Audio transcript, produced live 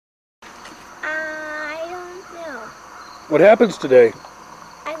What happens today?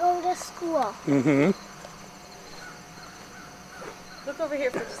 I go to school. Mm-hmm. Look over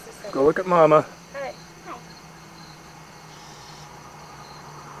here for just a second. Go look at Mama. Hi. Hi.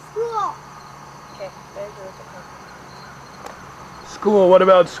 School. Okay, there you go. School, what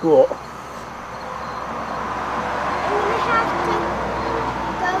about school? I'm going to have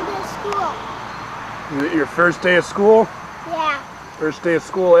to go to school. Is it your first day of school? Yeah. First day of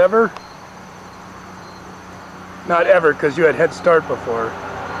school ever? Not ever, because you had Head Start before.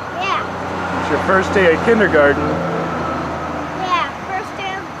 Yeah. It's your first day at kindergarten. Yeah, first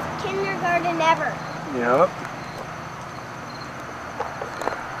day of kindergarten ever. Yep.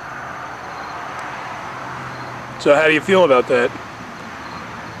 So how do you feel about that?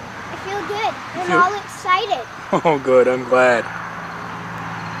 I feel good. I'm all excited. Oh, good. I'm glad.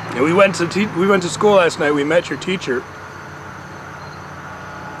 And we went to school last night. We met your teacher. Do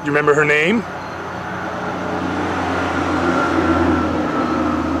you remember her name?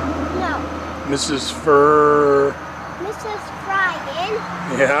 No. Mrs. Mrs. Fryen.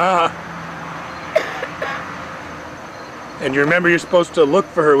 Yeah. And you remember you're supposed to look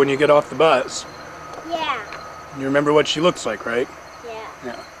for her when you get off the bus. Yeah. You remember what she looks like, right? Yeah.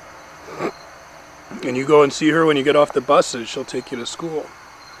 Yeah. And you go and see her when you get off the buses. She'll take you to school,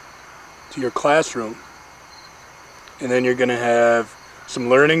 to your classroom. And then you're going to have some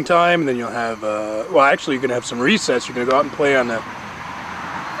learning time, and then you'll have, well, actually you're going to have some recess. You're going to go out and play on the...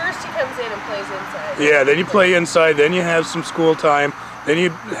 First he comes in and plays inside. Yeah, then you play inside, then you have some school time, then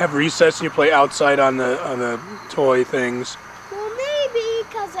you have recess and you play outside on the toy things. Well, maybe,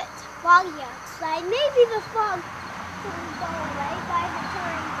 because it's foggy outside, maybe the fog will go away by the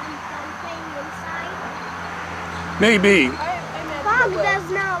time I'm done playing inside. Maybe. Fog does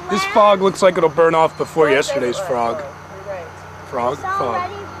not last. This fog looks like it'll burn off before Fog yesterday's doesn't frog. last long. You're right. Frog? It's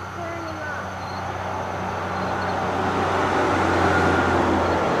already Fog. burning off.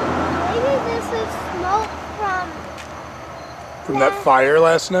 Maybe this is smoke From that fire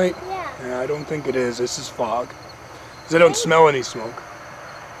last night? Yeah. Yeah, I don't think it is. This is fog. Because I don't smell any smoke.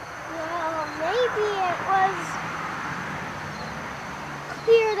 Well, maybe it was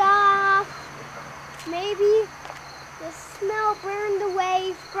cleared off. Maybe the smell burned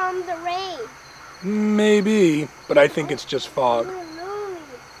away from the rain. Maybe, but I think it's just fog. Oh, no.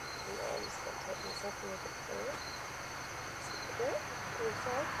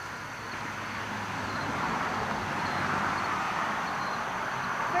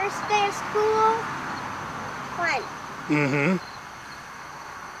 First day of school, fun. Mm-hmm.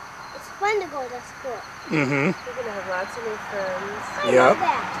 It's fun to go to school. Mm-hmm. You're going to have lots of new friends. I know Yep.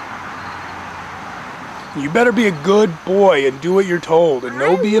 that. You better be a good boy and do what you're told, and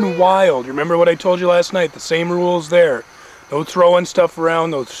no being wild. You remember what I told you last night? The same rules there. No throwing stuff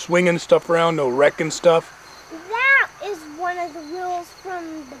around, no swinging stuff around, no wrecking stuff. That is one of the rules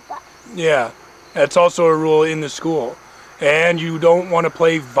from the bus. Yeah, that's also a rule in the school. And you don't want to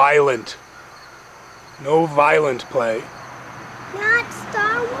play violent. No violent play. Not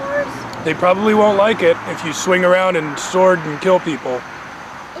Star Wars? They probably won't like it if you swing around and sword and kill people.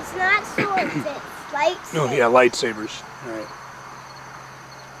 It's not swords, it's lightsabers. Oh yeah, lightsabers. All right.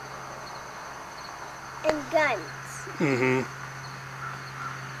 And guns. Mm-hmm.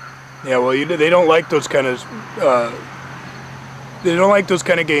 Yeah, well, they don't like those kind of they don't like those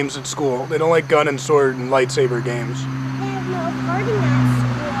kind of games at school. They don't like gun and sword and lightsaber games. They have no farting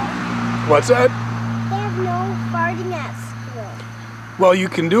at What's that? school. They have no farting at school. Well, you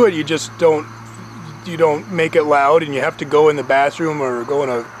can do it. You just don't make it loud, and you have to go in the bathroom or go in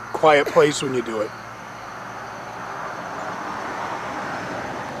a quiet place when you do it.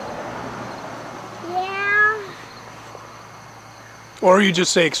 Yeah. Or you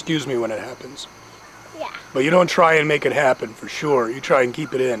just say excuse me when it happens. Yeah. But you don't try and make it happen for sure. You try and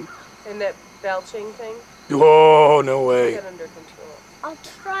keep it in. And that belching thing? Oh, no way. Get under control. I'll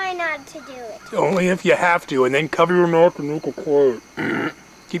try not to do it. Only if you have to, and then cover your mouth and make it quiet.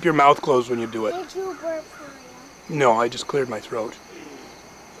 Keep your mouth closed when you do it. Did you burp for real? No, I just cleared my throat.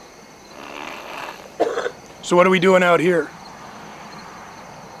 So what are we doing out here?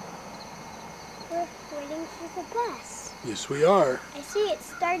 We're waiting for the bus. Yes, we are. I see it's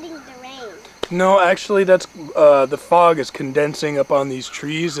starting to rain. No, actually, that's the fog is condensing up on these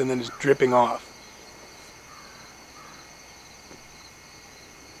trees and then it's dripping off.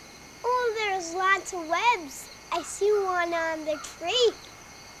 Oh, there's lots of webs. I see one on the tree.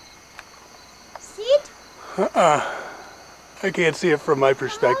 See it? I can't see it from my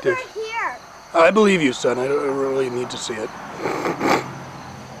perspective. Over here. I believe you, son. I don't really need to see it.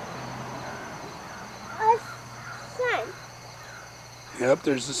 Sun. Yep,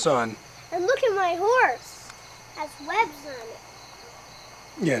 there's the sun. And look at my horse. has webs on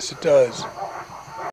it. Yes, it does.